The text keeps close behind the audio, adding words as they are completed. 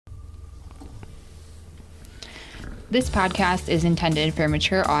This podcast is intended for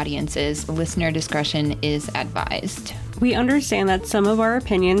mature audiences. Listener discretion is advised. We understand that some of our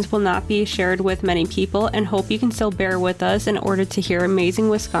opinions will not be shared with many people and hope you can still bear with us in order to hear amazing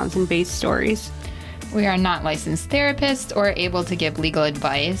Wisconsin-based stories. We are not licensed therapists or able to give legal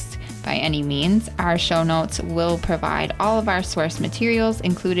advice by any means. Our show notes will provide all of our source materials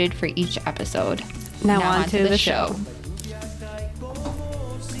included for each episode. Now on to the show.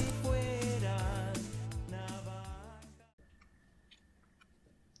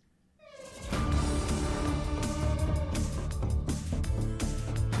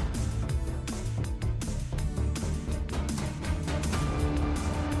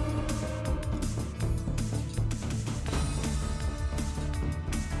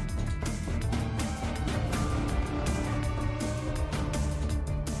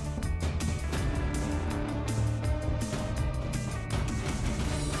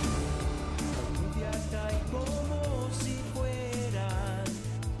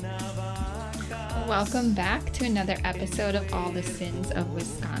 Welcome back to another episode of All the Sins of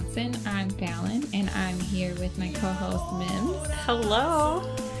Wisconsin. I'm Fallon, and I'm here with my co-host, Mims. Hello.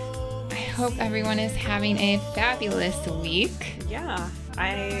 I hope everyone is having a fabulous week. Yeah,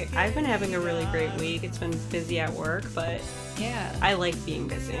 I've been having a really great week. It's been busy at work, but yeah, I like being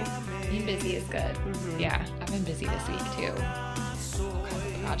busy. Being busy is good. Mm-hmm. Yeah, I've been busy this week, too. All kinds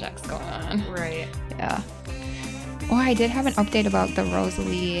of projects going on. Right. Yeah. Oh, I did have an update about the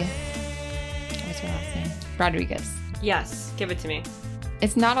Rosalie... What's her last name? Rodriguez. Yes, give it to me.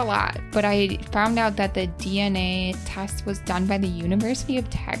 It's not a lot, but I found out that the DNA test was done by the University of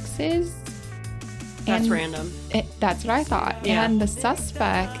Texas. That's random. That's what I thought. Yeah. And the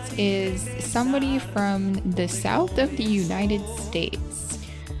suspect is somebody from the south of the United States.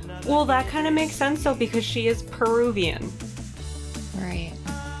 Well, that kind of makes sense, though, because she is Peruvian. Right.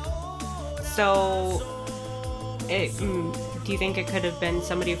 So, do you think it could have been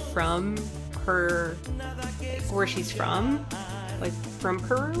somebody from her, where she's from? Like, from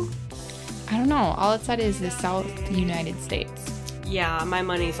Peru? I don't know. All it said is the South United States. Yeah, my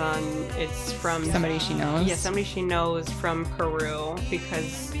money's on it's from... Somebody she knows? Yeah, somebody she knows from Peru,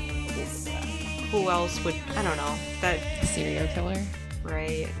 because who else would... I don't know. That A serial killer?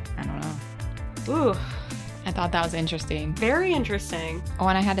 Right. I don't know. Ooh. I thought that was interesting. Very interesting. Oh,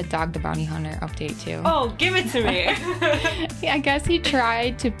 and I had a Dog the Bounty Hunter update, too. Oh, give it to me. Yeah, I guess he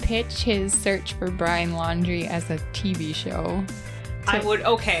tried to pitch his Search for Brian Laundrie as a TV show. I would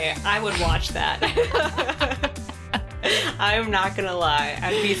watch that. I'm not gonna lie.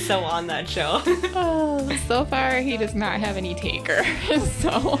 I'd be so on that show. Oh, so far he does not have any takers,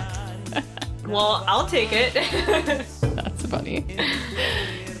 so... Well, I'll take it. That's funny.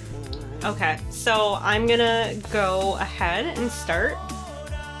 Okay, so I'm gonna go ahead and start.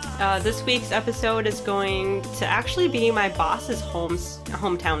 This week's episode is going to actually be my boss's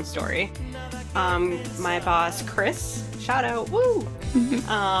hometown story. My boss, Chris, shout out, woo!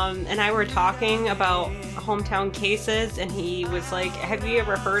 And I were talking about hometown cases, and he was like, have you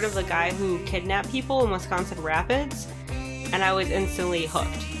ever heard of the guy who kidnapped people in Wisconsin Rapids? And I was instantly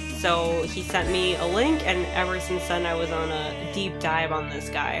hooked. So he sent me a link, and ever since then I was on a deep dive on this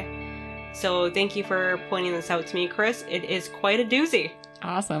guy. So thank you for pointing this out to me, Chris. It is quite a doozy.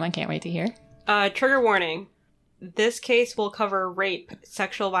 Awesome. I can't wait to hear. Trigger warning. This case will cover rape,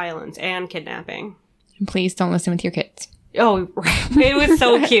 sexual violence, and kidnapping. And please don't listen with your kids. Oh, it was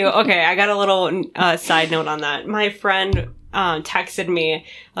so cute. Okay, I got a little side note on that. My friend texted me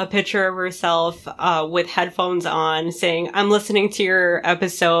a picture of herself with headphones on saying, I'm listening to your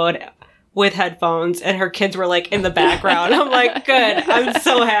episode with headphones, and her kids were like in the background. I'm like, good. I'm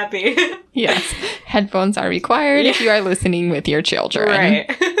so happy. Yes. Headphones are required if you are listening with your children. Right.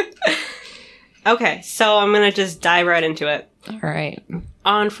 Okay, so I'm going to just dive right into it. All right.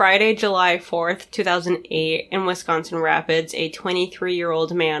 On Friday, July 4th, 2008, in Wisconsin Rapids, a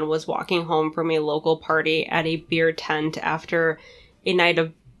 23-year-old man was walking home from a local party at a beer tent after a night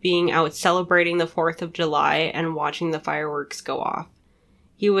of being out celebrating the 4th of July and watching the fireworks go off.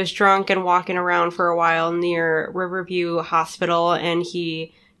 He was drunk and walking around for a while near Riverview Hospital, and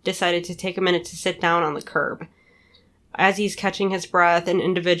he decided to take a minute to sit down on the curb. As he's catching his breath, an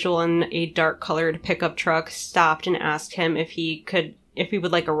individual in a dark-colored pickup truck stopped and asked him if he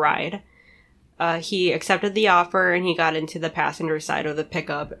would like a ride. He accepted the offer, and he got into the passenger side of the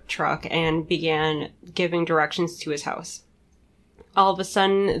pickup truck and began giving directions to his house. All of a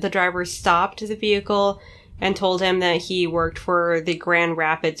sudden, the driver stopped the vehicle and told him that he worked for the Grand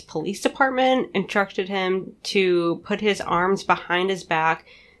Rapids Police Department, instructed him to put his arms behind his back,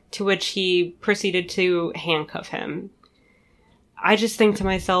 to which he proceeded to handcuff him. I just think to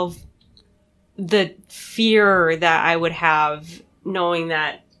myself, the fear that I would have knowing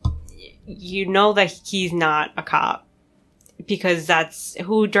that you know that he's not a cop, because that's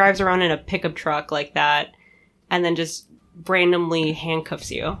who drives around in a pickup truck like that and then just randomly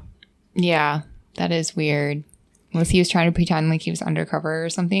handcuffs you. Yeah, that is weird. Unless he was trying to pretend like he was undercover or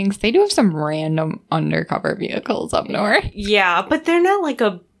something. 'Cause they do have some random undercover vehicles up north. Yeah, but they're not like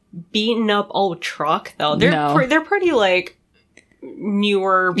a beaten up old truck though. They're pretty like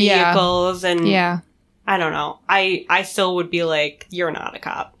newer vehicles, and I don't know. I still would be like, you're not a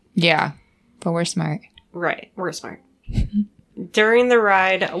cop. Yeah, but we're smart. Right, we're smart. During the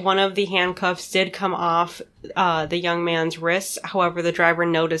ride, one of the handcuffs did come off the young man's wrists. However, the driver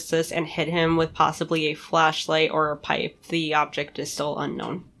noticed this and hit him with possibly a flashlight or a pipe. The object is still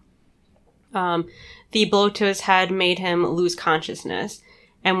unknown. The blow to his head made him lose consciousness.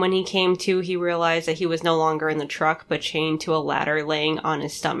 And when he came to, he realized that he was no longer in the truck, but chained to a ladder laying on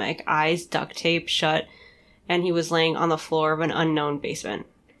his stomach, eyes duct taped shut, and he was laying on the floor of an unknown basement.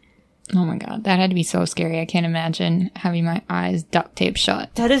 Oh my God, that had to be so scary. I can't imagine having my eyes duct taped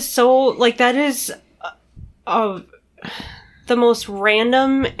shut. That is so, like, that is the most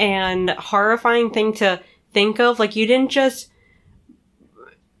random and horrifying thing to think of. Like, you didn't just,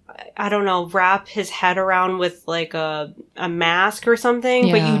 I don't know, wrap his head around with, like, a mask or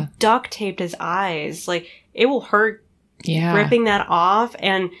something, but you duct taped his eyes. Like, it will hurt ripping that off.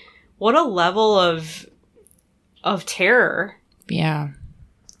 And what a level of terror. Yeah.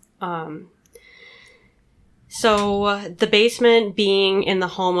 So the basement being in the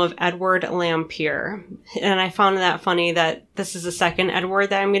home of Edward Lampier. And I found that funny that this is the second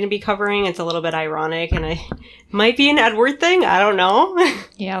Edward that I'm going to be covering. It's a little bit ironic, and I might be an Edward thing. I don't know.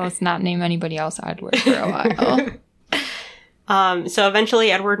 Yeah, let's not name anybody else Edward for a while. So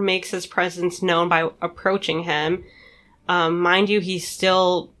eventually Edward makes his presence known by approaching him. Mind you, he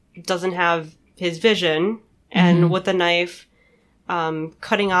still doesn't have his vision, and with a knife,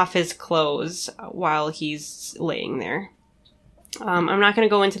 cutting off his clothes while he's laying there. I'm not going to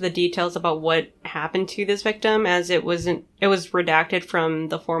go into the details about what happened to this victim, as it was redacted from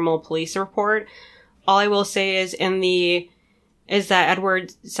the formal police report. All I will say is that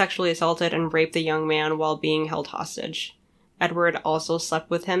Edward sexually assaulted and raped the young man while being held hostage. Edward also slept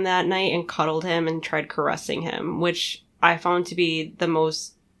with him that night and cuddled him and tried caressing him, which I found to be the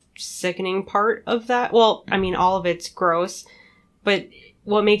most sickening part of that. Well, I mean, all of it's gross, but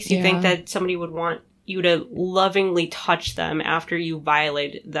what makes you think that somebody would want you to lovingly touch them after you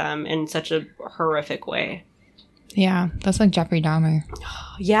violated them in such a horrific way? Yeah, that's like Jeffrey Dahmer.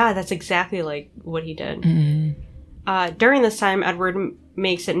 Yeah, that's exactly like what he did. Mm-hmm. During this time, Edward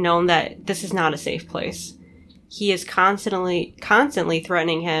makes it known that this is not a safe place. He is constantly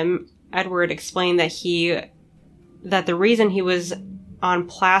threatening him. Edward explained that the reason he was on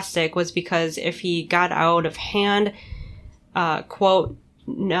plastic was because if he got out of hand, quote,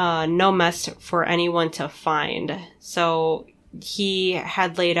 no mess for anyone to find. So he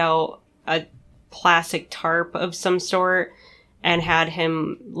had laid out a plastic tarp of some sort and had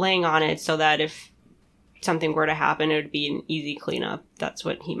him laying on it so that if something were to happen, it would be an easy cleanup. That's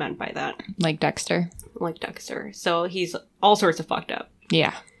what he meant by that. Like Dexter. So he's all sorts of fucked up.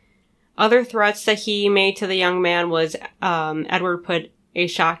 Yeah. Other threats that he made to the young man was Edward put a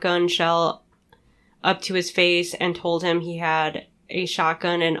shotgun shell up to his face and told him he had a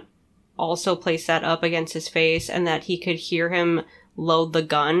shotgun, and also placed that up against his face and that he could hear him load the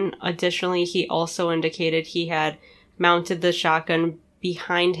gun. Additionally, he also indicated he had mounted the shotgun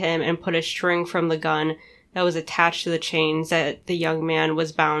behind him and put a string from the gun that was attached to the chains that the young man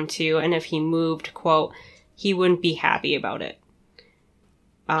was bound to, and if he moved, quote, he wouldn't be happy about it.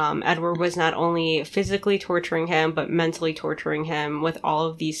 Edward was not only physically torturing him, but mentally torturing him with all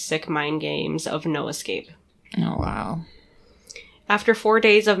of these sick mind games of no escape. Oh, wow. After 4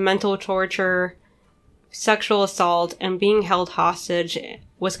 days of mental torture, sexual assault, and being held hostage,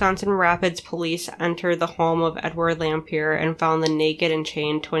 Wisconsin Rapids police entered the home of Edward Lampier and found the naked and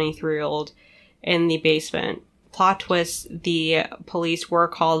chained 23-year-old in the basement. Plot twist, the police were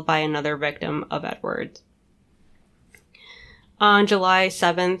called by another victim of Edward. On July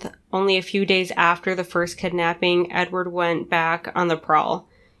 7th, only a few days after the first kidnapping, Edward went back on the prowl.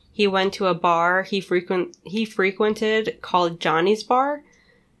 He went to a bar he frequented called Johnny's Bar.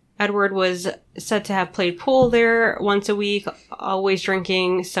 Edward was said to have played pool there once a week, always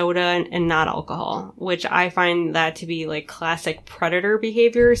drinking soda and not alcohol, which I find that to be like classic predator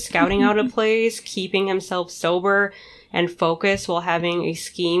behavior, scouting out a place, keeping himself sober and focused while having a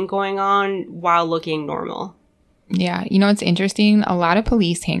scheme going on while looking normal. Yeah, you know what's interesting? A lot of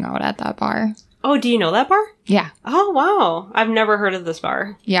police hang out at that bar. Oh, do you know that bar? Yeah. Oh, wow. I've never heard of this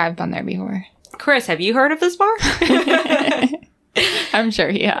bar. Yeah, I've been there before. Chris, have you heard of this bar? I'm sure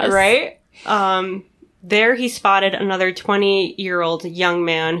he has. Right? There he spotted another 20-year-old young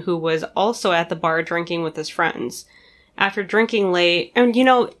man who was also at the bar drinking with his friends. After drinking late, and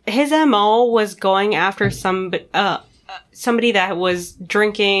his MO was going after somebody that was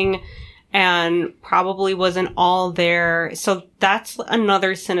drinking and probably wasn't all there. So that's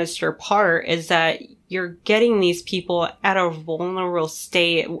another sinister part, is that you're getting these people at a vulnerable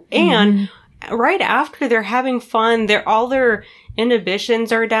state. And right after they're having fun, all their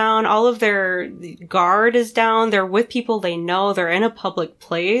inhibitions are down, all of their guard is down, they're with people they know, they're in a public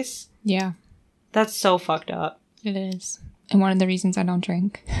place. Yeah. That's so fucked up. It is. And one of the reasons I don't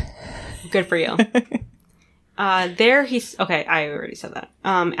drink. Good for you. Okay, I already said that.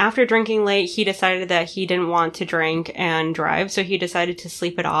 After drinking late, he decided that he didn't want to drink and drive, so he decided to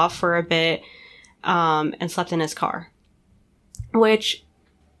sleep it off for a bit, and slept in his car. Which,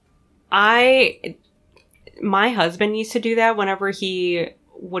 my husband used to do that whenever he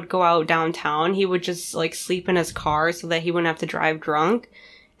would go out downtown. He would just, sleep in his car so that he wouldn't have to drive drunk.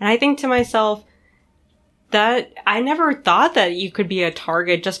 And I think to myself, that I never thought that you could be a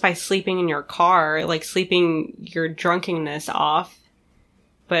target just by sleeping in your car, sleeping your drunkenness off.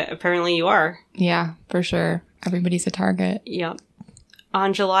 But apparently you are. Yeah, for sure. Everybody's a target. Yep.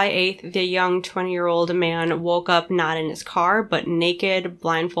 On July 8th, the young 20-year-old man woke up not in his car, but naked,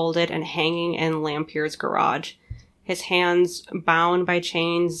 blindfolded, and hanging in Lampier's garage. His hands bound by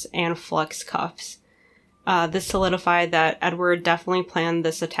chains and flux cuffs. This solidified that Edward definitely planned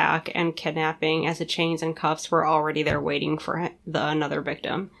this attack and kidnapping, as the chains and cuffs were already there waiting for another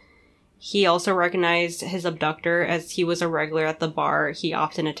victim. He also recognized his abductor, as he was a regular at the bar he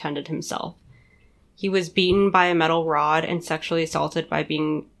often attended himself. He was beaten by a metal rod and sexually assaulted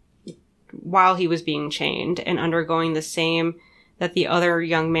while he was being chained, and undergoing the same that the other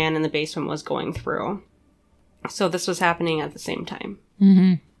young man in the basement was going through. So this was happening at the same time.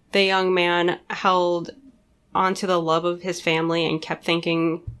 Mm-hmm. The young man held onto the love of his family and kept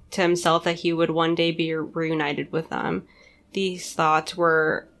thinking to himself that he would one day be reunited with them. These thoughts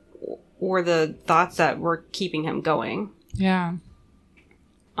were the thoughts that were keeping him going. Yeah.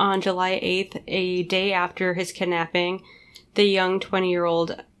 On July 8th, a day after his kidnapping, the young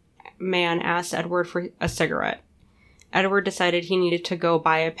 20-year-old man asked Edward for a cigarette. Edward decided he needed to go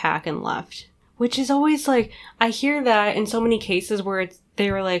buy a pack and left. Which is always I hear that in so many cases where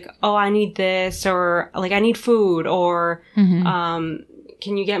they were like, oh, I need this, or I need food, or can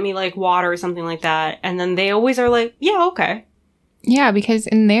you get me water or something like that? And then they always are like, yeah, okay. Yeah, because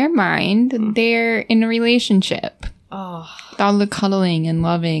in their mind, they're in a relationship. Oh. With all the cuddling and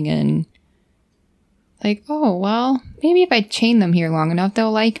loving and oh, well, maybe if I chain them here long enough,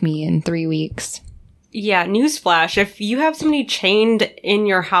 they'll like me in 3 weeks. Yeah, newsflash. If you have somebody chained in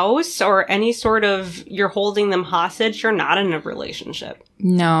your house or any sort of, you're holding them hostage, you're not in a relationship.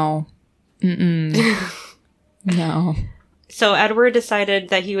 No. Mm-mm. No. So Edward decided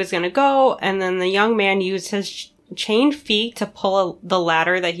that he was going to go, and then the young man used his chained feet to pull the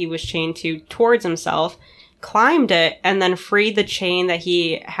ladder that he was chained to towards himself, climbed it, and then freed the chain that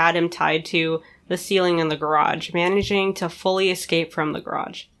he had him tied to the ceiling in the garage, managing to fully escape from the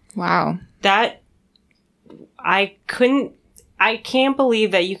garage. Wow. I can't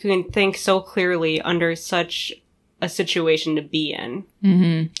believe that you can think so clearly under such a situation to be in.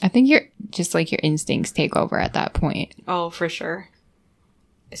 Mm-hmm. I think your instincts take over at that point. Oh, for sure.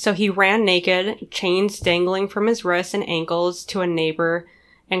 So he ran naked, chains dangling from his wrists and ankles, to a neighbor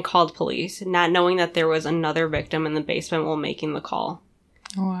and called police, not knowing that there was another victim in the basement while making the call.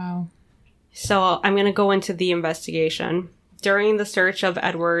 Oh, wow. So I'm going to go into the investigation. During the search of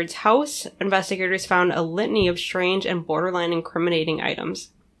Edward's house, investigators found a litany of strange and borderline incriminating items.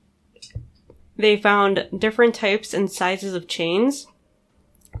 They found different types and sizes of chains,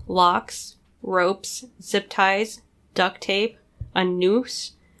 locks, ropes, zip ties, duct tape, a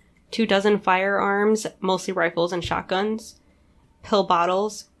noose, 24 firearms, mostly rifles and shotguns, pill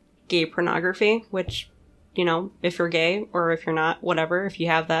bottles, gay pornography, which, if you're gay or if you're not, whatever, if you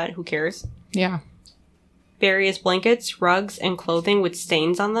have that, who cares? Yeah. Various blankets, rugs, and clothing with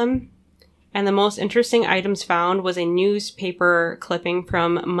stains on them. And the most interesting items found was a newspaper clipping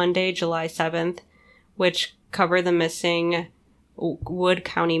from Monday, July 7th, which covered the missing Wood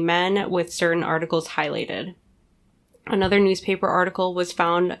County men with certain articles highlighted. Another newspaper article was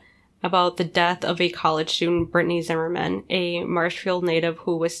found about the death of a college student, Brittany Zimmerman, a Marshfield native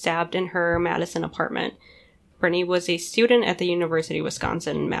who was stabbed in her Madison apartment. Brittany was a student at the University of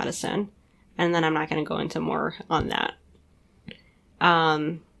Wisconsin-Madison. And then I'm not going to go into more on that.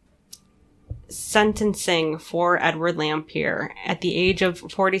 Sentencing for Edward Lampier. At the age of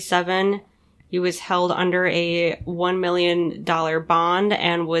 47, He was held under a $1 million bond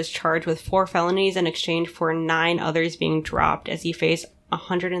and was charged with 4 felonies in exchange for 9 others being dropped as he faced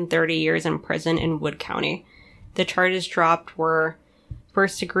 130 years in prison in Wood County. The charges dropped were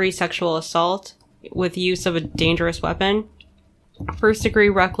first-degree sexual assault with use of a dangerous weapon, first-degree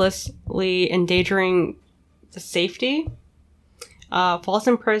recklessly endangering the safety, false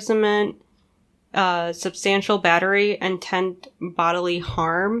imprisonment, substantial battery, intent bodily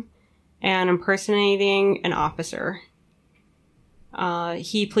harm, and impersonating an officer.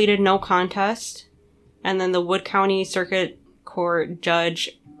 He pleaded no contest, and then the Wood County Circuit Court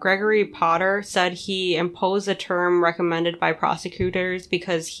Judge Gregory Potter said he imposed a term recommended by prosecutors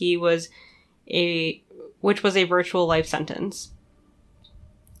because which was a virtual life sentence.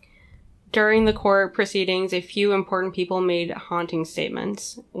 During the court proceedings, a few important people made haunting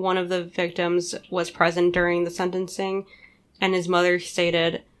statements. One of the victims was present during the sentencing, and his mother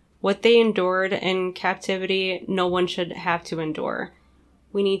stated, "What they endured in captivity, no one should have to endure.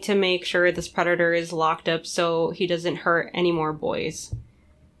 We need to make sure this predator is locked up so he doesn't hurt any more boys."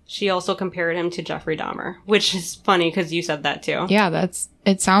 She also compared him to Jeffrey Dahmer, which is funny because you said that too. Yeah,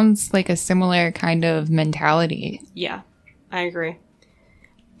 it sounds like a similar kind of mentality. Yeah, I agree.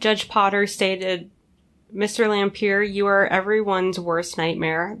 Judge Potter stated, "Mr. Lampier, you are everyone's worst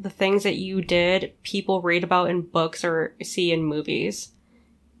nightmare. The things that you did, people read about in books or see in movies."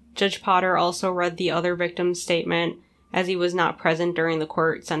 Judge Potter also read the other victim's statement as he was not present during the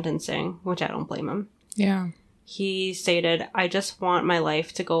court sentencing, which I don't blame him. Yeah. He stated, "I just want my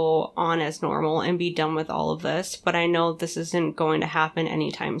life to go on as normal and be done with all of this, but I know this isn't going to happen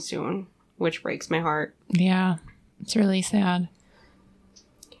anytime soon," which breaks my heart. Yeah, it's really sad.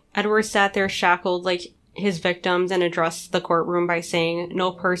 Edward sat there shackled like his victims and addressed the courtroom by saying,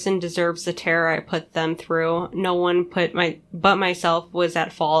 "No person deserves the terror I put them through. No one but myself was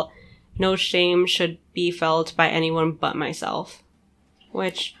at fault. No shame should be felt by anyone but myself."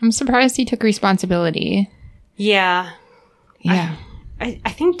 Which... I'm surprised he took responsibility. Yeah. Yeah. I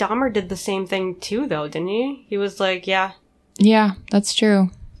think Dahmer did the same thing too, though, didn't he? He was like, yeah. Yeah, that's true.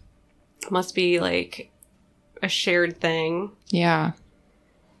 Must be like a shared thing. Yeah.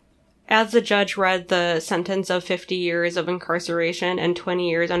 As the judge read the sentence of 50 years of incarceration and 20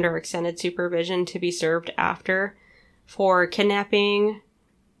 years under extended supervision to be served after for kidnapping,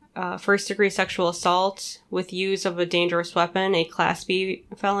 first-degree sexual assault with use of a dangerous weapon, a Class B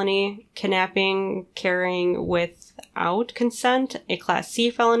felony, kidnapping, carrying without consent, a Class C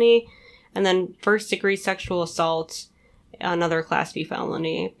felony, and then first-degree sexual assault, another Class B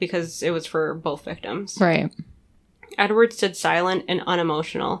felony, because it was for both victims. Right. Edward stood silent and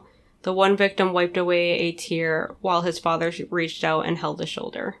unemotional. The one victim wiped away a tear while his father reached out and held his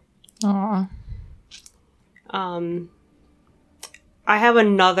shoulder. Aw. I have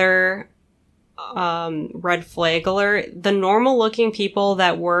another red flag alert. The normal-looking people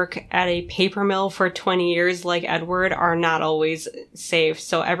that work at a paper mill for 20 years like Edward are not always safe.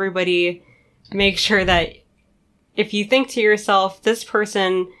 So everybody make sure that if you think to yourself, this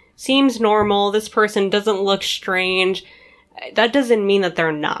person seems normal, this person doesn't look strange, that doesn't mean that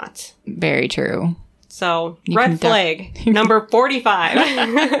they're not. Very true. So, red flag, number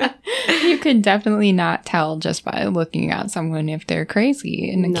 45. You could definitely not tell just by looking at someone if they're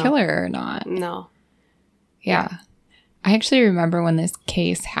crazy and a killer or not. No. Yeah. I actually remember when this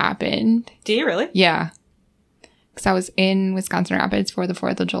case happened. Do you really? Yeah. Because I was in Wisconsin Rapids for the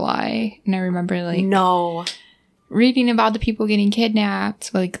 4th of July. And I remember, reading about the people getting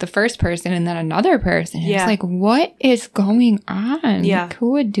kidnapped, like the first person and then another person. Yeah. It's like, what is going on? Yeah. Like,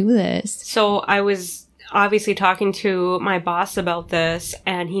 who would do this? So I was obviously talking to my boss about this,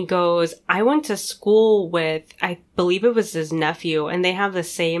 and he goes, I went to school with, I believe it was his nephew, and they have the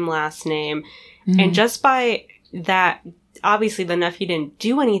same last name. Mm-hmm. And just by that, obviously the nephew didn't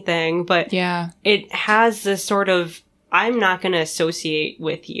do anything, but yeah, it has this sort of, I'm not going to associate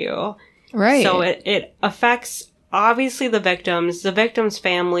with you. Right. So it affects obviously the victim's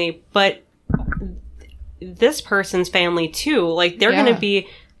family, but this person's family too. Like, they're going to be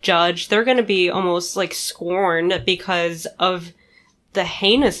judged. They're going to be almost like scorned because of the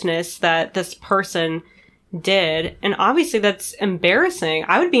heinousness that this person did. And obviously that's embarrassing.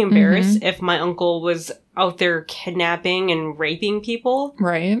 I would be embarrassed if my uncle was out there kidnapping and raping people.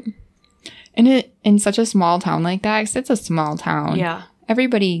 Right. And in such a small town like that, 'cause it's a small town. Yeah.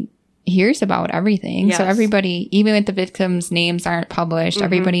 Everybody hears about everything. Yes. So everybody, even if the victims' names aren't published,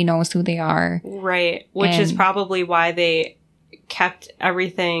 everybody knows who they are. Right. Which is probably why they kept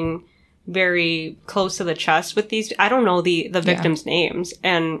everything very close to the chest with these. I don't know the victims' names,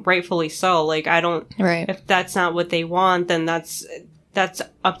 and rightfully so. Like, I don't, if that's not what they want, then that's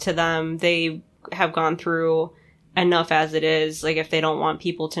up to them. They have gone through enough as it is. Like, if they don't want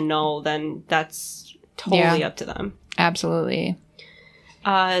people to know, then that's totally up to them. Absolutely.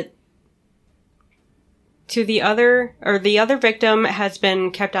 The other victim has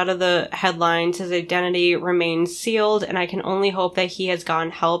been kept out of the headlines. His identity remains sealed, and I can only hope that he has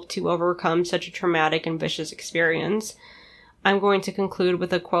gotten help to overcome such a traumatic and vicious experience. I'm going to conclude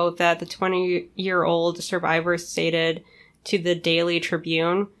with a quote that the 20-year-old survivor stated to the Daily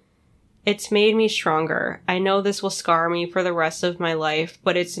Tribune. "It's made me stronger. I know this will scar me for the rest of my life,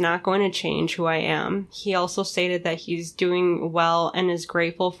 but it's not going to change who I am." He also stated that he's doing well and is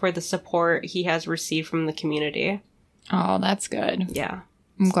grateful for the support he has received from the community. Oh, that's good. Yeah.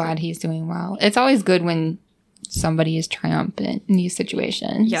 I'm glad he's doing well. It's always good when somebody is triumphant in these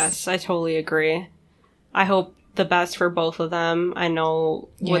situations. Yes, I totally agree. I hope the best for both of them. I know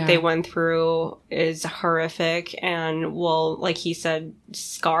what they went through is horrific and will, like he said,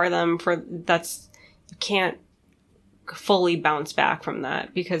 scar them you can't fully bounce back from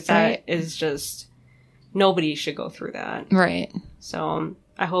that, because that is just, nobody should go through that. Right. So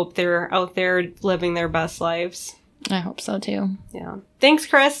I hope they're out there living their best lives. I hope so too. Yeah. Thanks,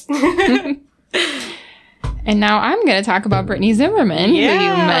 Chris. And now I'm going to talk about Brittany Zimmerman, who you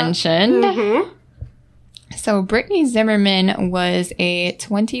mentioned. Mm-hmm. So Brittany Zimmerman was a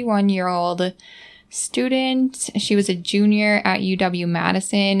 21-year-old student. She was a junior at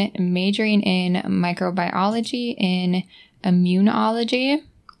UW-Madison, majoring in microbiology and immunology.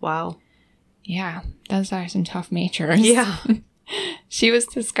 Wow. Yeah, those are some tough majors. Yeah. She was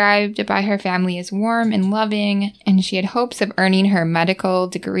described by her family as warm and loving, and she had hopes of earning her medical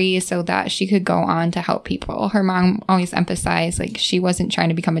degree so that she could go on to help people. Her mom always emphasized, like, she wasn't trying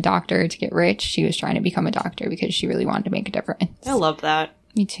to become a doctor to get rich. She was trying to become a doctor because she really wanted to make a difference. I love that.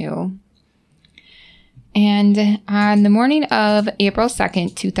 Me too. And on the morning of April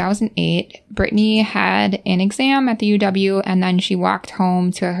 2nd, 2008, Brittany had an exam at the UW, and then she walked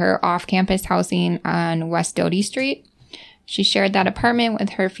home to her off-campus housing on West Doty Street. She shared that apartment with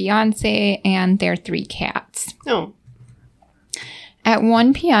her fiancé and their 3 cats. Oh. At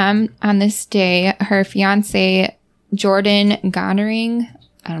 1 p.m. on this day, her fiancé, Jordan Goddering,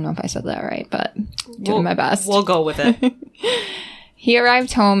 I don't know if I said that right, but doing my best. We'll go with it. He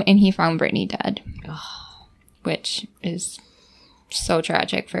arrived home and he found Brittany dead, which is so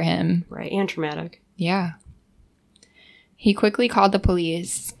tragic for him. Right, and traumatic. Yeah. He quickly called the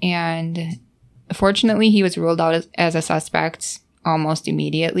police, and fortunately, he was ruled out as a suspect almost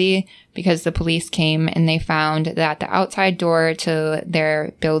immediately, because the police came and they found that the outside door to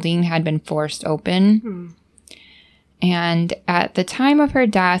their building had been forced open. And at the time of her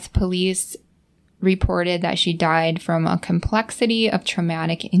death, police reported that she died from a complexity of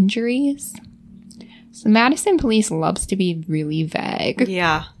traumatic injuries. So Madison police loves to be really vague.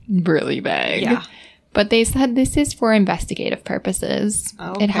 Yeah. Really vague. Yeah. But they said this is for investigative purposes.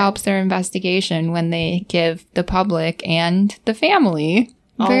 Okay. It helps their investigation when they give the public and the family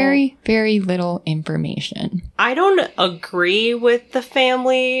very, very little information. I don't agree with the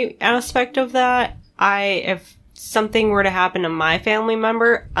family aspect of that. If something were to happen to my family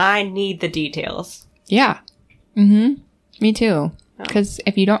member, I need the details. Yeah. Mm-hmm. Me too. Because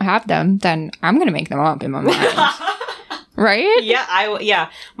if you don't have them, then I'm going to make them up in my mind. Right? Yeah,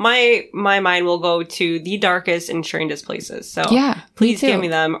 My mind will go to the darkest and strangest places. So please give me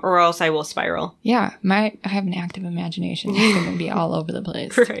them, or else I will spiral. Yeah, I have an active imagination. It's going to be all over the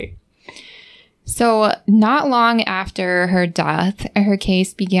place. Right. So not long after her death, her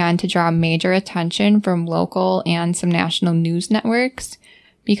case began to draw major attention from local and some national news networks,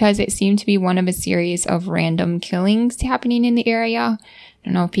 because it seemed to be one of a series of random killings happening in the area. I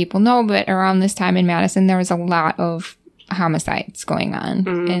don't know if people know, but around this time in Madison, there was a lot of homicides going on.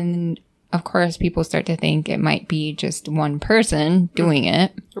 Mm-hmm. And of course, people start to think it might be just one person doing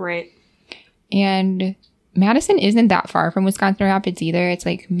it. Right. And Madison isn't that far from Wisconsin Rapids either. It's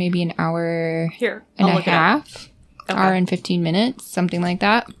like maybe an hour and a half. Okay. Hour and 15 minutes, something like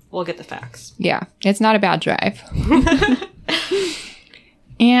that. We'll get the facts. Yeah. It's not a bad drive.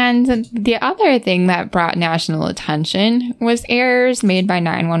 And the other thing that brought national attention was errors made by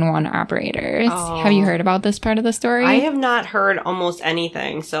 911 operators. Oh. Have you heard about this part of the story? I have not heard almost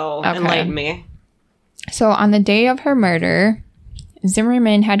anything, so enlighten me. So on the day of her murder,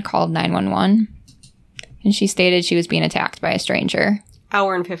 Zimmerman had called 911, and she stated she was being attacked by a stranger.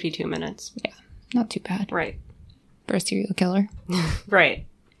 Hour and 52 minutes. Yeah, not too bad. Right. For a serial killer. Right.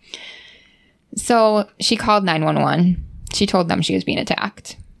 So she called 911. She told them she was being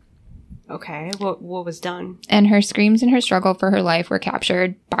attacked. Okay. What was done? And her screams and her struggle for her life were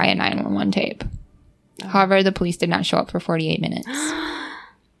captured by a 911 tape. Oh. However, the police did not show up for 48 minutes.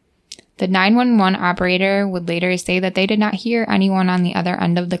 The 911 operator would later say that they did not hear anyone on the other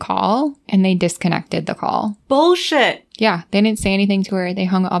end of the call, and they disconnected the call. Bullshit. Yeah, they didn't say anything to her. They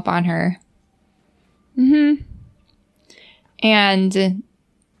hung up on her. And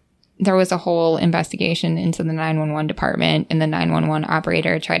there was a whole investigation into the 911 department, and the 911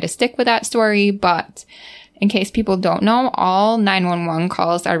 operator tried to stick with that story. But in case people don't know, all 911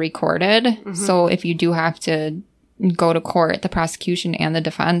 calls are recorded. Mm-hmm. So if you do have to go to court, the prosecution and the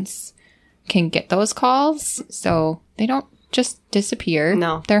defense can get those calls. So they don't just disappear.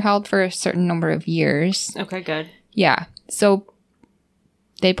 No. They're held for a certain number of years. Okay, good. Yeah. So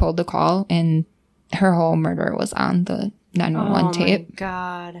they pulled the call, and her whole murder was on the 911 tape. Oh, my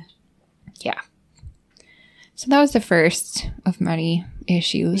God. Yeah. So that was the first of many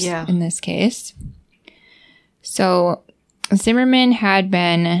issues in this case. So Zimmerman had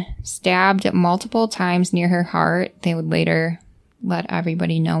been stabbed multiple times near her heart. They would later let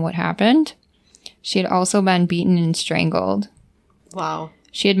everybody know what happened. She had also been beaten and strangled. Wow.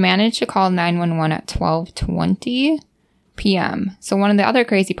 She had managed to call 911 at 12:20 p.m. So one of the other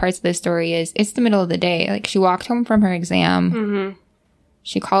crazy parts of this story is it's the middle of the day. Like, she walked home from her exam. Mm-hmm.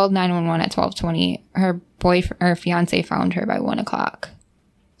 She called 911 at 12:20. Her fiance found her by 1 o'clock.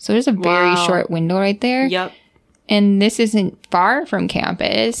 So there's a very short window right there. Yep. And this isn't far from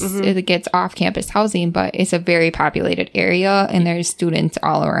campus. Mm-hmm. It gets off-campus housing, but it's a very populated area, and there's students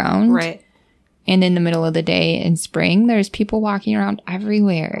all around. Right. And in the middle of the day in spring, there's people walking around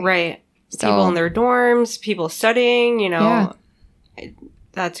everywhere. Right. So, people in their dorms, people studying, you know. Yeah.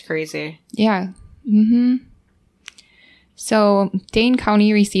 That's crazy. Yeah. Mm-hmm. So Dane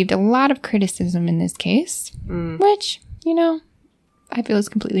County received a lot of criticism in this case, which, you know, I feel is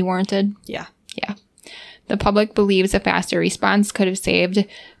completely warranted. Yeah. Yeah. The public believes a faster response could have saved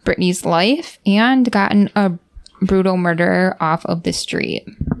Brittany's life and gotten a brutal murderer off of the street.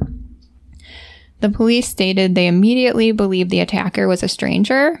 The police stated they immediately believed the attacker was a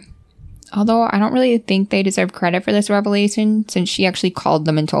stranger, although I don't really think they deserve credit for this revelation, since she actually called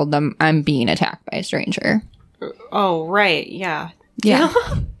them and told them, I'm being attacked by a stranger. Oh, right. Yeah. Yeah.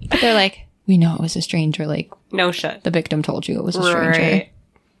 But they're like, we know it was a stranger. Like, no shit. The victim told you it was a stranger. Right.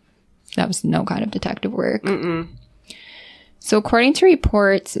 That was no kind of detective work. Mm-mm. So according to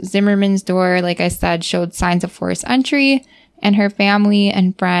reports, Zimmerman's door, like I said, showed signs of forced entry, and her family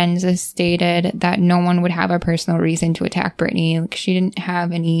and friends stated that no one would have a personal reason to attack Brittany. Like, she didn't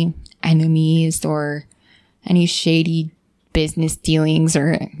have any enemies or any shady business dealings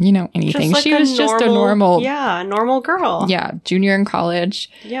or, you know, anything. She was just a normal... Yeah, normal girl. Yeah, junior in college.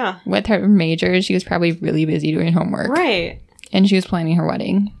 Yeah. With her majors, she was probably really busy doing homework. Right. And she was planning her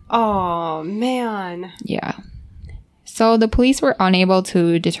wedding. Oh, man. Yeah. So the police were unable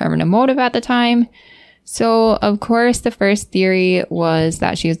to determine a motive at the time. So, of course, the first theory was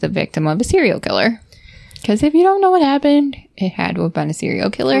that she was the victim of a serial killer. Because if you don't know what happened, it had to have been a serial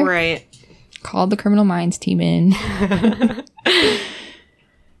killer. Right. Called the Criminal Minds team in.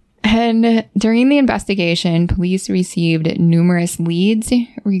 And during the investigation, police received numerous leads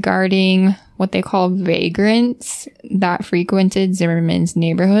regarding what they call vagrants that frequented Zimmerman's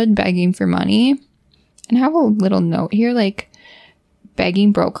neighborhood begging for money. And I have a little note here, like,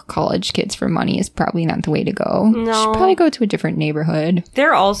 begging broke college kids for money is probably not the way to go. No. You should probably go to a different neighborhood.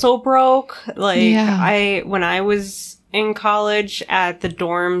 They're also broke. Like, when I was in college at the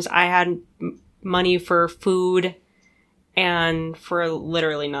dorms, I had money for food and for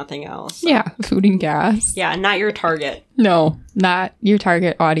literally nothing else. Yeah, food and gas. Yeah, not your target. No, not your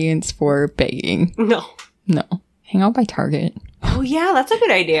target audience for begging. No. No. Hang out by Target. Oh, yeah, that's a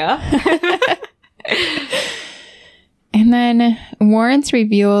good idea. And then warrants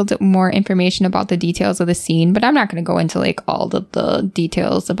revealed more information about the details of the scene, but I'm not going to go into like all of the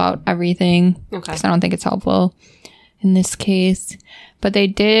details about everything. Okay. Because I don't think it's helpful in this case. But they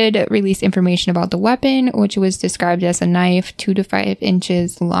did release information about the weapon, which was described as a knife 2 to 5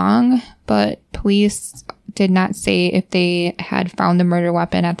 inches long. But police did not say if they had found the murder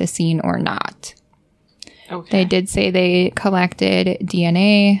weapon at the scene or not. Okay. They did say they collected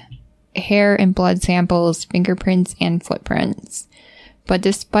DNA, hair and blood samples, fingerprints, and footprints. But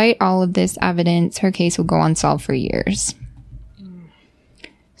despite all of this evidence, her case would go unsolved for years.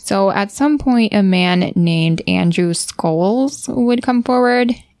 So at some point, a man named Andrew Scholes would come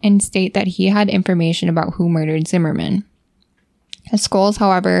forward and state that he had information about who murdered Zimmerman. Scholes,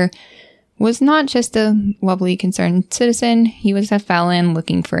 however, was not just a lovely, concerned citizen. He was a felon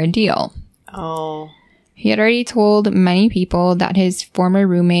looking for a deal. Oh. He had already told many people that his former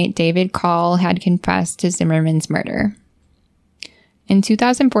roommate, David Call, had confessed to Zimmerman's murder. In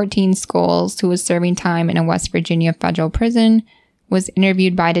 2014, Scholes, who was serving time in a West Virginia federal prison, was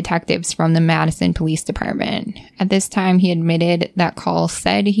interviewed by detectives from the Madison Police Department. At this time, he admitted that Call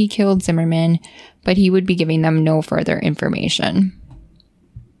said he killed Zimmerman, but he would be giving them no further information.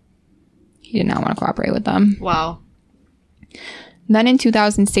 He did not want to cooperate with them. Wow. Then in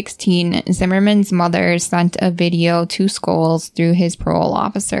 2016, Zimmerman's mother sent a video to Scholes through his parole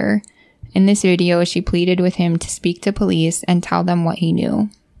officer. In this video, she pleaded with him to speak to police and tell them what he knew.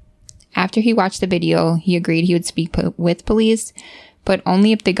 After he watched the video, he agreed he would speak with police, but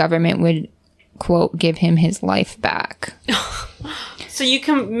only if the government would, quote, give him his life back. So you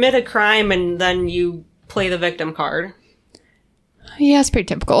commit a crime and then you play the victim card? Yeah, it's pretty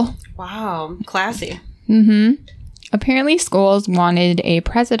typical. Wow. Classy. Mm-hmm. Apparently, Scholes wanted a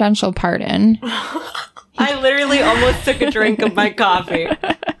presidential pardon. I literally almost took a drink of my coffee.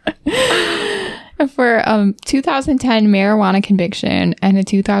 For a 2010 marijuana conviction and a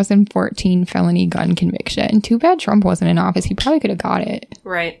 2014 felony gun conviction. Too bad Trump wasn't in office. He probably could have got it.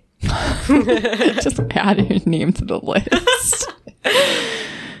 Right. Just add his name to the list.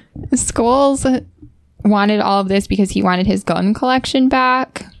 Scholes wanted all of this because he wanted his gun collection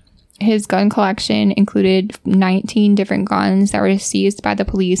back. His gun collection included 19 different guns that were seized by the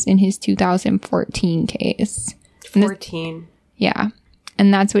police in his 2014 case. 14. Yeah.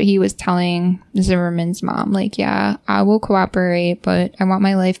 And that's what he was telling Zimmerman's mom. Like, yeah, I will cooperate, but I want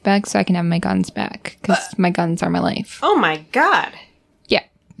my life back so I can have my guns back. Because my guns are my life. Oh, my God. Yeah.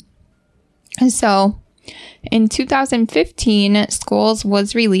 And so, in 2015, Scholes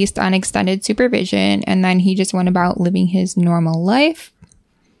was released on extended supervision. And then he just went about living his normal life.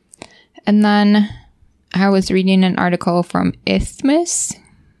 And then I was reading an article from Isthmus.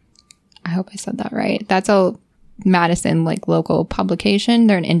 I hope I said that right. That's a Madison local publication.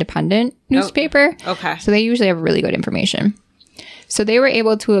 They're an independent newspaper. Okay. So they usually have really good information. So they were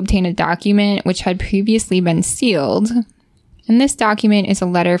able to obtain a document which had previously been sealed. And this document is a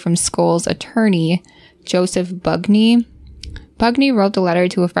letter from Scholes' attorney, Joseph Bugney. Bugney wrote the letter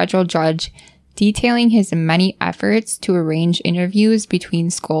to a federal judge detailing his many efforts to arrange interviews between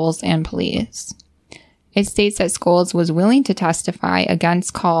Scholes and police. It states that Scholes was willing to testify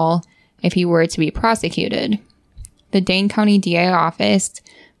against Call if he were to be prosecuted. The Dane County DA office,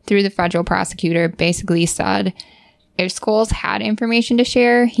 through the federal prosecutor, basically said if Scholes had information to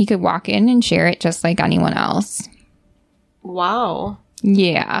share, he could walk in and share it just like anyone else. Wow.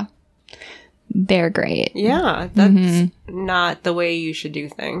 Yeah. They're great. Yeah, that's not the way you should do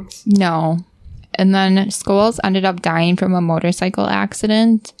things. No. And then Scholes ended up dying from a motorcycle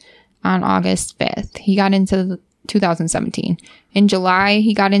accident on August 5th. He got into 2017. In July,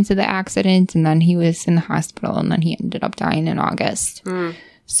 he got into the accident, and then he was in the hospital, and then he ended up dying in August.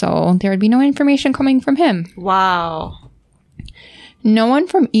 So there would be no information coming from him. Wow. No one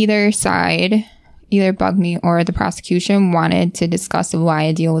from either side, either Bugney or the prosecution, wanted to discuss why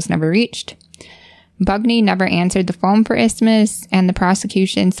a deal was never reached. Bugney never answered the phone for Isthmus, and the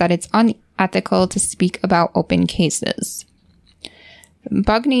prosecution said it's unethical to speak about open cases.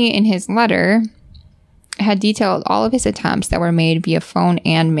 Bugney, in his letter, had detailed all of his attempts that were made via phone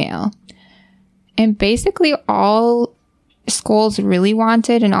and mail. And basically all Scholes really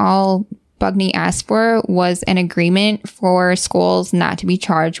wanted and all Bugney asked for was an agreement for Scholes not to be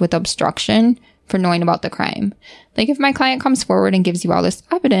charged with obstruction for knowing about the crime. Like, if my client comes forward and gives you all this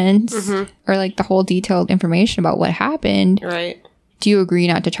evidence or the whole detailed information about what happened, right? Do you agree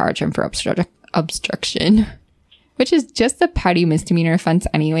not to charge him for obstruction? Which is just a petty misdemeanor offense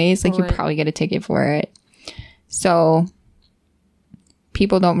anyways. You probably get a ticket for it. So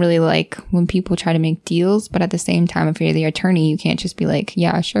people don't really like when people try to make deals, but at the same time, if you're the attorney, you can't just be like,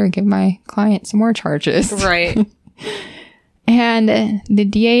 yeah, sure, give my client some more charges. Right. And the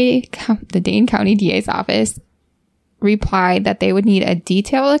Dane County DA's office replied that they would need a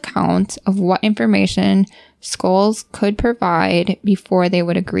detailed account of what information Scholes could provide before they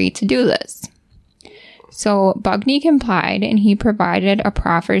would agree to do this. So Bugney complied, and he provided a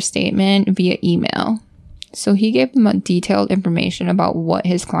proffer statement via email. So he gave them detailed information about what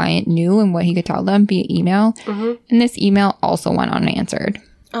his client knew and what he could tell them via email. And this email also went unanswered.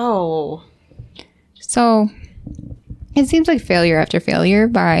 Oh. So it seems like failure after failure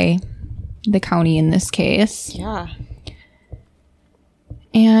by the county in this case. Yeah.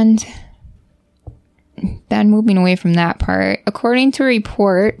 And then moving away from that part, according to a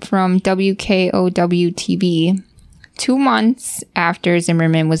report from WKOW-TV, 2 months after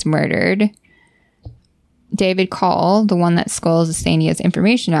Zimmerman was murdered, David Call, the one that Scholes is saying he has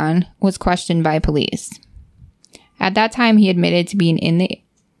information on, was questioned by police. At that time, he admitted to being in the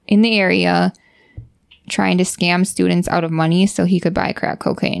area trying to scam students out of money so he could buy crack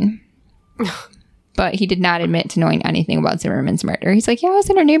cocaine. But he did not admit to knowing anything about Zimmerman's murder. He's like, yeah, I was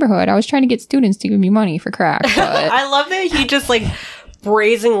in her neighborhood. I was trying to get students to give me money for crack. But I love that he just, like,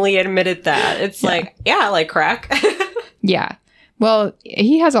 brazenly admitted that. It's like, yeah, I like crack. Yeah. Well,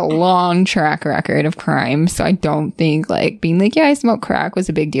 he has a long track record of crime, so I don't think, like, being like, yeah, I smoke crack was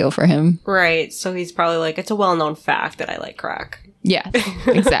a big deal for him. Right. So he's probably like, it's a well-known fact that I like crack. Yes,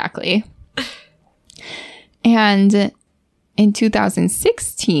 exactly. And in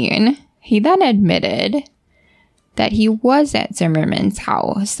 2016, he then admitted that he was at Zimmerman's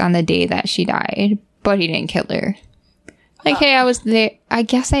house on the day that she died, but he didn't kill her. Like, hey, I was there. I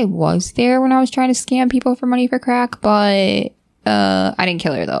guess I was there when I was trying to scam people for money for crack, but I didn't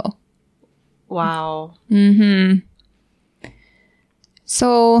kill her, though. Wow.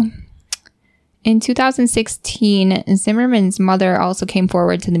 So, in 2016, Zimmerman's mother also came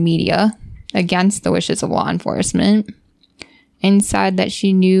forward to the media against the wishes of law enforcement and said that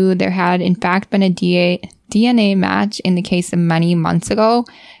she knew there had, in fact, been a DNA match in the case of many months ago.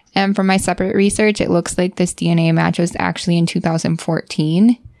 And from my separate research, it looks like this DNA match was actually in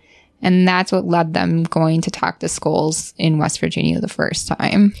 2014. And that's what led them going to talk to Scholes in West Virginia the first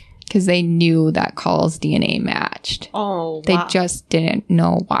time. Because they knew that Call's DNA matched. Oh, wow. They just didn't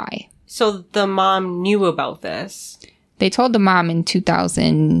know why. So the mom knew about this? They told the mom in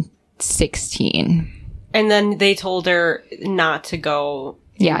 2016. And then they told her not to go.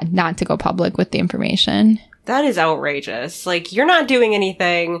 Yeah, not to go public with the information. That is outrageous. Like, you're not doing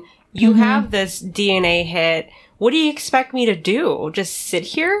anything. You have this DNA hit. What do you expect me to do? Just sit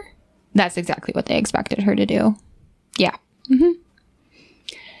here? That's exactly what they expected her to do. Yeah.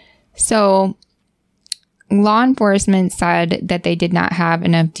 So, law enforcement said that they did not have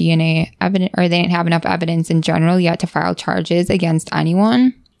enough DNA evidence, or they didn't have enough evidence in general yet to file charges against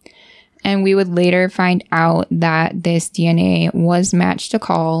anyone. And we would later find out that this DNA was matched to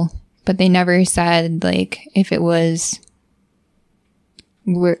Call, but they never said, like, if it was,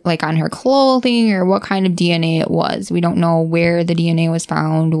 like, on her clothing or what kind of DNA it was. We don't know where the DNA was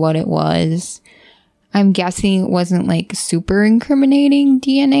found, what it was. I'm guessing it wasn't, like, super incriminating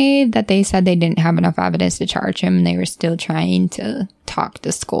DNA, that they said they didn't have enough evidence to charge him, and they were still trying to talk to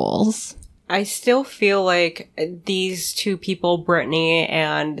Scholes. I still feel like these two people, Brittany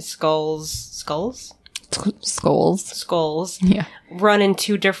and Scholes, Yeah. run in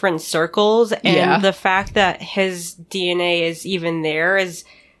two different circles. And the fact that his DNA is even there is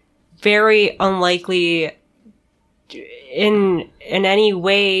very unlikely in any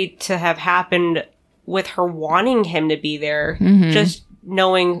way to have happened with her wanting him to be there. Just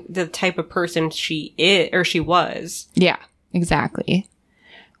knowing the type of person she is, or she was. Yeah, exactly.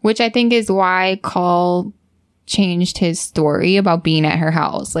 Which I think is why Call changed his story about being at her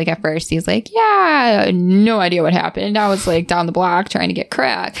house. Like, at first he's like, yeah, no idea what happened. I was, like, down the block trying to get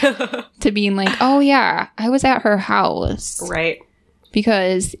crack. To being like, oh, yeah, I was at her house. Right.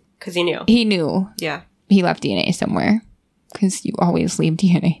 Because he knew. He knew. Yeah. He left DNA somewhere. Because you always leave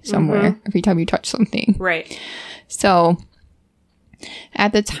DNA somewhere every time you touch something. Right. So,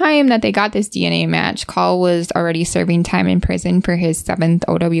 at the time that they got this DNA match, Call was already serving time in prison for his 7th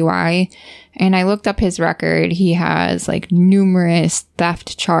OWI. And I looked up his record. He has, like, numerous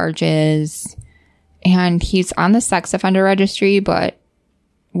theft charges. And he's on the sex offender registry, but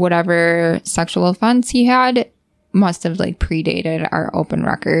whatever sexual offense he had must have, like, predated our open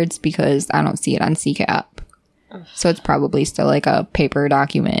records, because I don't see it on CCAP. So it's probably still, like, a paper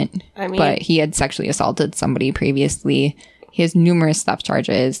document. I mean, but he had sexually assaulted somebody previously. He has numerous theft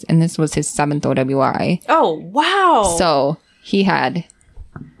charges, and this was his 7th OWI. Oh, wow. So he had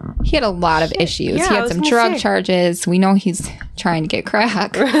a lot of issues. Yeah, he had some drug charges. We know he's trying to get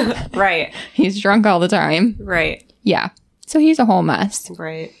crack. Right. He's drunk all the time. Right. Yeah. So he's a whole mess.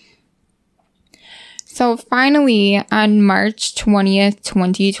 Right. So finally, on March 20th,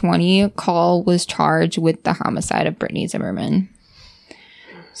 2020, Call was charged with the homicide of Brittany Zimmerman.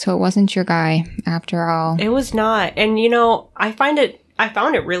 So it wasn't your guy, after all. It was not. And, you know, I found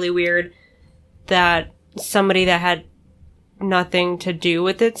it really weird that somebody that had nothing to do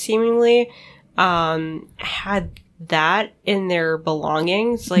with it, seemingly, had that in their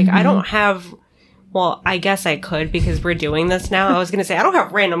belongings. Like, I don't have... Well, I guess I could, because we're doing this now. I was going to say, I don't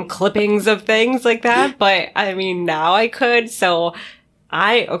have random clippings of things like that, but I mean, now I could. So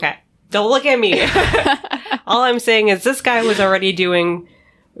okay, don't look at me. All I'm saying is this guy was already doing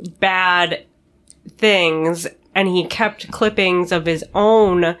bad things, and he kept clippings of his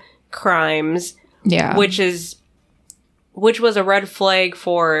own crimes. Yeah. Which was a red flag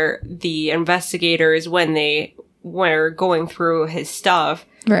for the investigators when they were going through his stuff.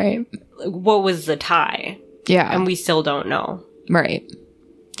 Right. What was the tie? Yeah. And we still don't know. Right.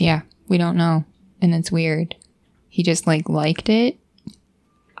 Yeah. We don't know. and it's weird. He just liked it.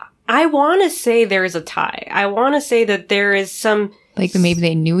 I want to say there's a tie. I want to say that there is some... maybe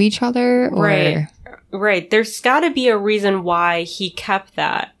they knew each other? Or... Right. There's got to be a reason why he kept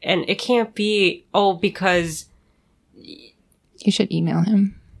that. And it can't be, because... You should email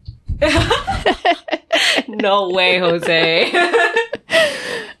him. No way, Jose.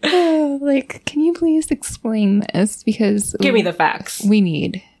 Can you please explain this? Because... Give me the facts. We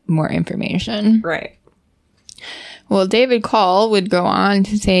need more information. Right. Well, David Call would go on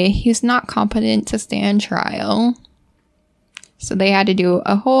to say he's not competent to stand trial. So they had to do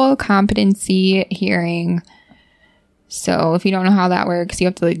a whole competency hearing. So if you don't know how that works, you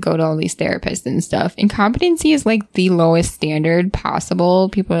have to go to all these therapists and stuff. And competency is the lowest standard possible.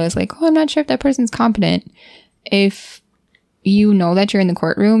 People are just I'm not sure if that person's competent. If you know that you're in the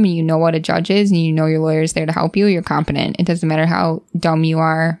courtroom and you know what a judge is and you know your lawyer's there to help you, you're competent. It doesn't matter how dumb you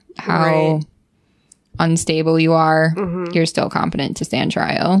are, how unstable you are, you're still competent to stand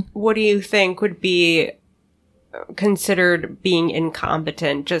trial. What do you think would be considered being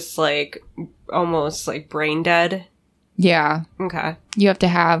incompetent? Just almost brain dead? Yeah. Okay. You have to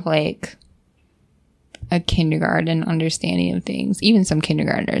have a kindergarten understanding of things. Even some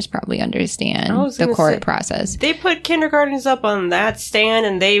kindergartners probably understand the court process. They put kindergartners up on that stand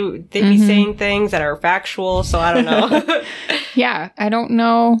and they be saying things that are factual, so I don't know. Yeah, I don't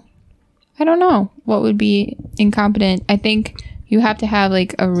know what would be incompetent. I think you have to have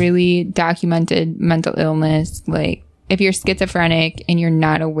a really documented mental illness. If you're schizophrenic and you're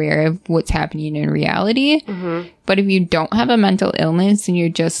not aware of what's happening in reality. But if you don't have a mental illness and you're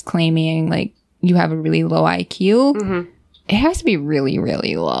just claiming you have a really low IQ, it has to be really,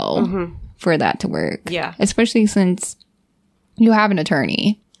 really low for that to work. Yeah. Especially since you have an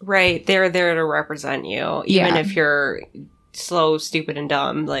attorney. Right. They're there to represent you. Even if you're slow, stupid, and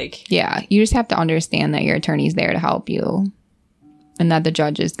dumb. Yeah. You just have to understand that your attorney's there to help you. And that the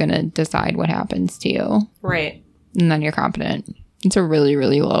judge is going to decide what happens to you. Right. And then you're competent. It's a really,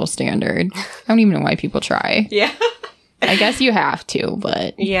 really low standard. I don't even know why people try. Yeah. I guess you have to,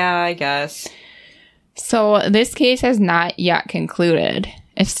 but... Yeah, I guess. So this case has not yet concluded.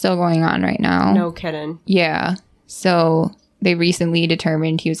 It's still going on right now. No kidding. Yeah. So they recently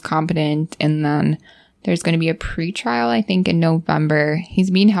determined he was competent, and then there's going to be a pretrial, I think, in November.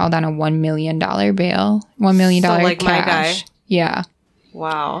 He's being held on a $1 million bail. $1 million cash. My guy? Yeah.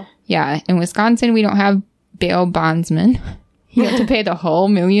 Wow. Yeah. In Wisconsin, we don't have bail bondsmen. You have to pay the whole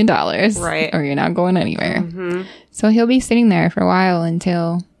 $1 million. Right. Or you're not going anywhere. So he'll be sitting there for a while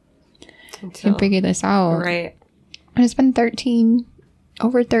until he figure this out. Right. And it's been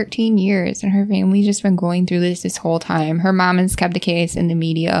over 13 years, and her family's just been going through this whole time. Her mom has kept the case in the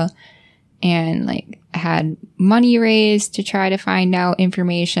media and had money raised to try to find out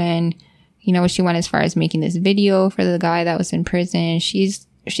information. You know, she went as far as making this video for the guy that was in prison. She's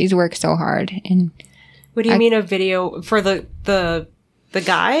worked so hard. And what do you mean a video for the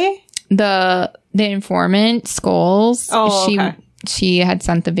guy? The informant, Scholes. Oh, okay. She had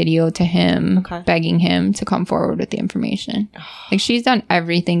sent the video to him, begging him to come forward with the information. She's done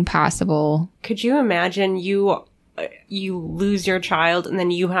everything possible. Could you imagine you lose your child and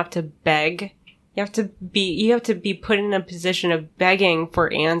then you have to beg? You have to be put in a position of begging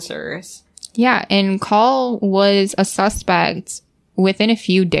for answers. Yeah, and Call was a suspect within a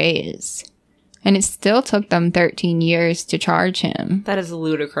few days. And it still took them 13 years to charge him. That is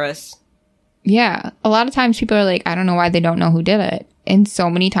ludicrous. Yeah. A lot of times people are I don't know why they don't know who did it. And so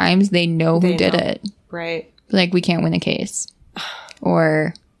many times they know who did it. Right. We can't win the case.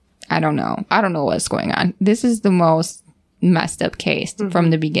 Or, I don't know. I don't know what's going on. This is the most messed up case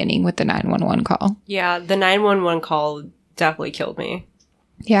from the beginning with the 911 call. Yeah, the 911 call definitely killed me.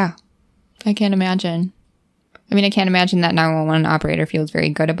 Yeah. I can't imagine. I mean, I can't imagine that 911 operator feels very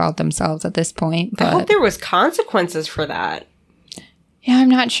good about themselves at this point. But I hope there was consequences for that. Yeah, I'm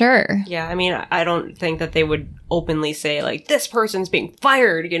not sure. Yeah, I mean, I don't think that they would openly say, this person's being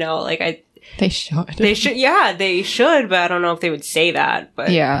fired, They should. They should, yeah, they should, but I don't know if they would say that. But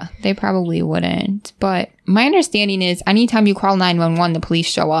yeah, they probably wouldn't. But my understanding is anytime you call 911, the police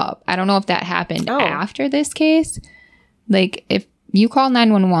show up. I don't know if that happened after this case. If you call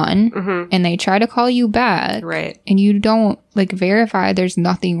 911 and they try to call you back, right, and you don't verify there's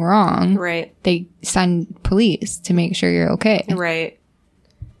nothing wrong, right, they send police to make sure you're okay, right.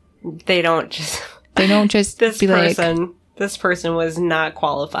 They don't just this person was not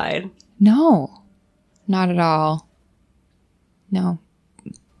qualified. No, not at all. No.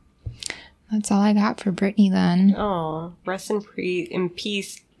 That's all I got for Brittany then. Oh, rest in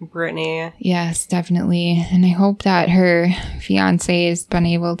peace, Brittany. Yes, definitely. And I hope that her fiance has been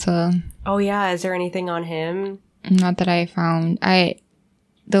able to... Oh, yeah. Is there anything on him? Not that I found.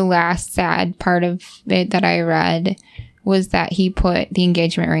 The last sad part of it that I read was that he put the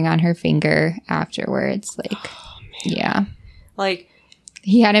engagement ring on her finger afterwards. Like, yeah. Like...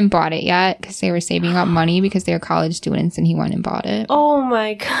 He hadn't bought it yet because they were saving up money because they were college students, and he went and bought it. Oh,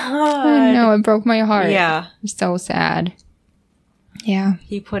 my God. I know. It broke my heart. Yeah. It was so sad. Yeah.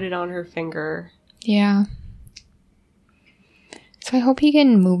 He put it on her finger. Yeah. So I hope he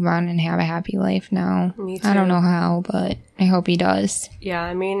can move on and have a happy life now. Me too. I don't know how, but I hope he does. Yeah,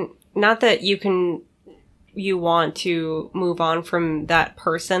 I mean, not that you want to move on from that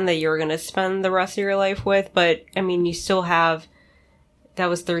person that you're going to spend the rest of your life with, but I mean, you still have, that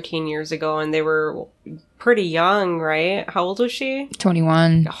was 13 years ago and they were pretty young, right? How old was she?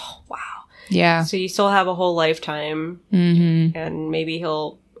 21. Oh, wow. Yeah. So you still have a whole lifetime, and maybe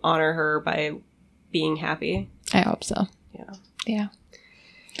he'll honor her by being happy. I hope so. Yeah. Yeah.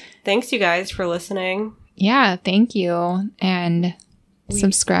 Thanks, you guys, for listening. Yeah, thank you. And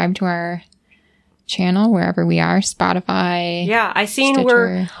subscribe to our channel wherever we are. Spotify. Yeah, I seen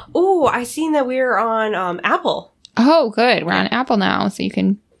Stitcher. I seen that we're on Apple. Oh, good. We're on Apple now, so you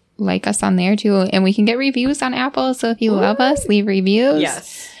can like us on there too. And we can get reviews on Apple. So if you love us, leave reviews.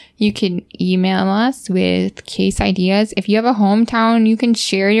 Yes. You can email us with case ideas. If you have a hometown, you can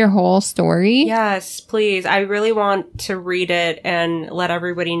share your whole story. Yes, please. I really want to read it and let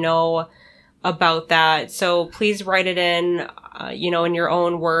everybody know about that. So please write it in, in your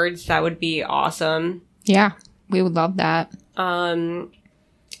own words. That would be awesome. Yeah, we would love that.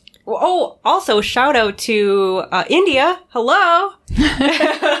 Also, shout out to India. Hello.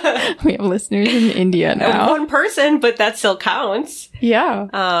 We have listeners in India now. One person, but that still counts. Yeah.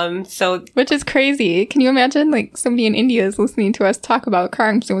 Which is crazy. Can you imagine, like, somebody in India is listening to us talk about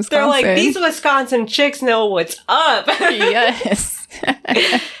crimes in Wisconsin? They're like, these Wisconsin chicks know what's up. Yes.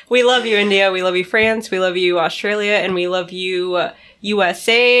 We love you, India. We love you, France. We love you, Australia. And we love you,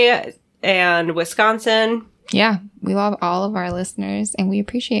 USA and Wisconsin. Yeah, we love all of our listeners, and we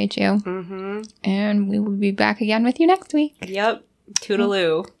appreciate you. Mm-hmm. And we will be back again with you next week. Yep.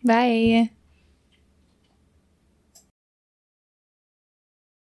 Toodaloo. Bye.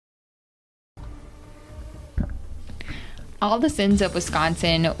 All the Sins of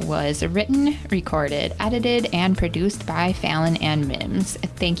Wisconsin was written, recorded, edited, and produced by Fallon and Mims.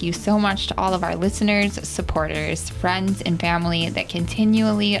 Thank you so much to all of our listeners, supporters, friends, and family that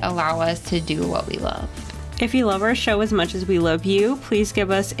continually allow us to do what we love. If you love our show as much as we love you, please give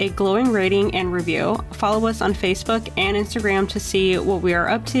us a glowing rating and review. Follow us on Facebook and Instagram to see what we are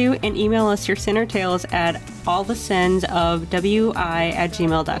up to, and email us your sin or tales at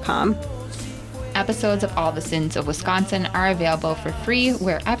allthesinsofwi@gmail.com. Episodes of All the Sins of Wisconsin are available for free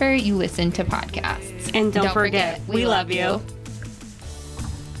wherever you listen to podcasts. And don't forget, we love you.